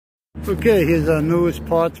Okay, here's our newest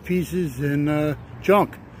parts, pieces, and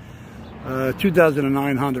junk.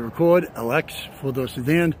 2009 Honda Accord LX 4-door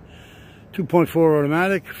sedan, 2.4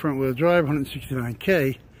 automatic, front wheel drive,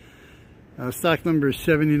 169K. Stock number is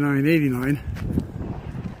 7989.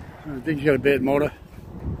 I think he's got a bad motor.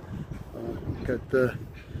 Got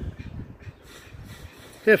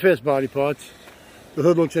half-ass body parts. The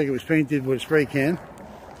hood looks like it was painted with a spray can.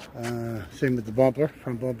 Same with the bumper.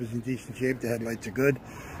 Front bumper's in decent shape. The headlights are good.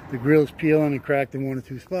 The grill's peeling and cracked in one or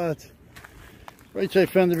two spots. Right side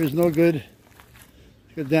fender is no good.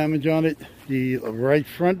 It's got damage on it. The right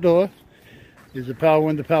front door is a power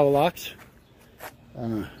window, power locks.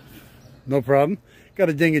 No problem. Got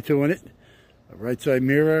a ding or two in it. Right side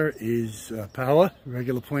mirror is power,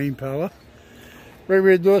 regular plain power. Right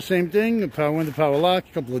rear door, same thing. Power window, power lock,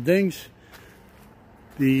 a couple of dings.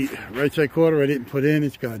 The right side quarter I didn't put in.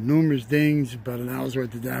 It's got numerous dings, about an hour's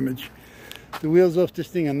worth of damage. The wheels off this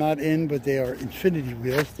thing are not in, but they are infinity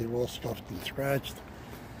wheels. They're all scuffed and scratched.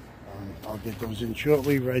 I'll get those in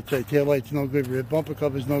shortly. Right side taillight's no good. Rear bumper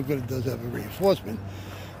cover's no good. It does have a reinforcement.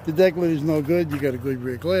 The deck lid is no good. You got a good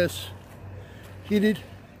rear glass. Heated.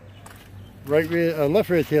 Right rear, left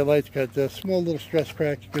rear taillight's got a small little stress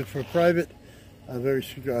cracks. Good for a private. Very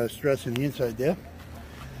stress in the inside there.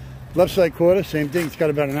 Left side quarter, same thing. It's got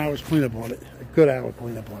about an hour's cleanup on it. A good hour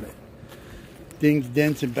cleanup on it. Dings,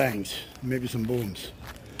 dents, and bangs. Maybe some booms.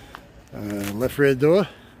 Left rear door,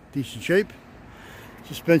 decent shape.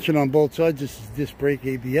 Suspension on both sides. This is disc brake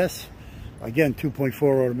ABS. Again,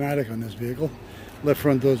 2.4 automatic on this vehicle. Left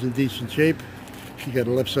front door's in decent shape. You got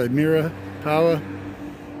a left side mirror, power.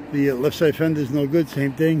 The left side fender's no good,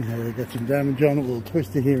 same thing. Got some damage on it, a little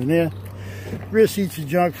twisted here and there. Rear seats are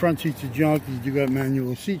junk, front seats are junk. You do got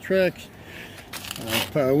manual seat tracks.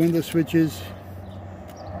 Power window switches.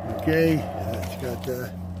 Okay, it's got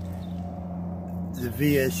the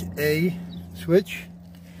VSA switch.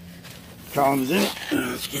 Columns in it.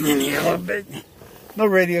 Let's get in here a little bit. No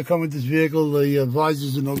radio coming with this vehicle. The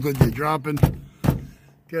visors are no good, they're dropping.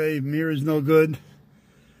 Okay, mirror's no good.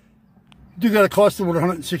 Do got a cluster with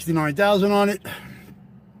 169,000 on it.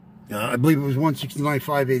 I believe it was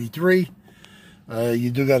 169,583.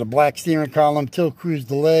 You do got a black steering column, tilt cruise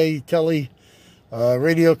delay, telly,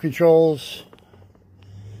 radio controls.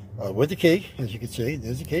 With the key, as you can see,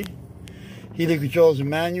 there's the key. Heating controls and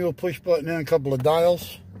manual, push button and a couple of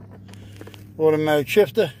dials. Automatic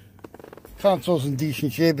shifter. Console's in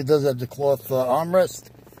decent shape. It does have the cloth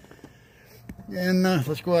armrest. And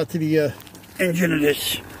let's go out to the engine of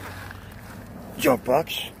this junk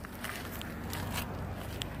box.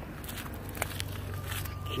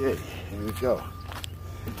 Okay, here we go.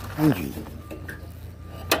 Engine.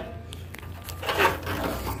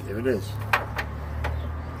 There it is.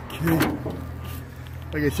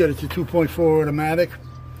 Like I said, it's a 2.4 automatic,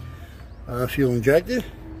 fuel injected.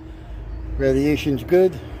 Radiation's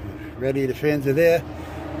good. Radiator fans are there.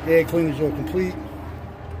 Air cleaners are complete.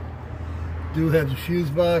 Do have the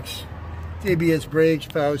fuse box, ABS brakes,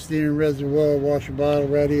 power steering, reservoir, washer bottle,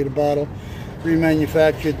 radiator bottle,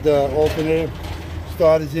 remanufactured alternator.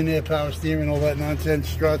 Starters in there, power steering, all that nonsense.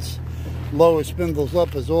 Struts, lower spindles,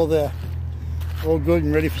 uppers, all there. All good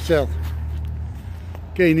and ready for sale.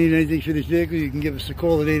 Okay, you need anything for this vehicle, you can give us a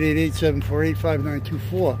call at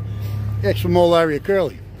 888-748-5924. X for Mo, Larry, or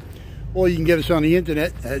Curly. Or you can get us on the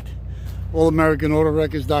internet at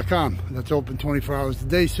allamericanautorecords.com. That's open 24 hours a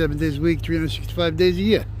day, 7 days a week, 365 days a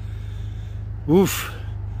year. Oof.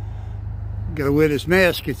 Gotta wear this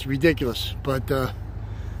mask, it's ridiculous. But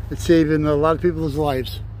it's saving a lot of people's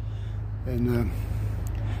lives. And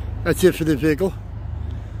that's it for this vehicle.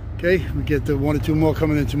 Okay, we get the 1 or 2 more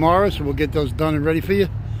coming in tomorrow, so we'll get those done and ready for you.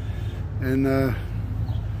 And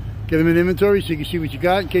get them in inventory so you can see what you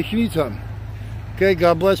got in case you need something. Okay,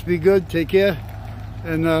 God bless, be good, take care,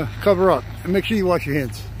 and cover up. And make sure you wash your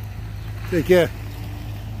hands. Take care.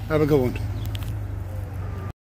 Have a good one.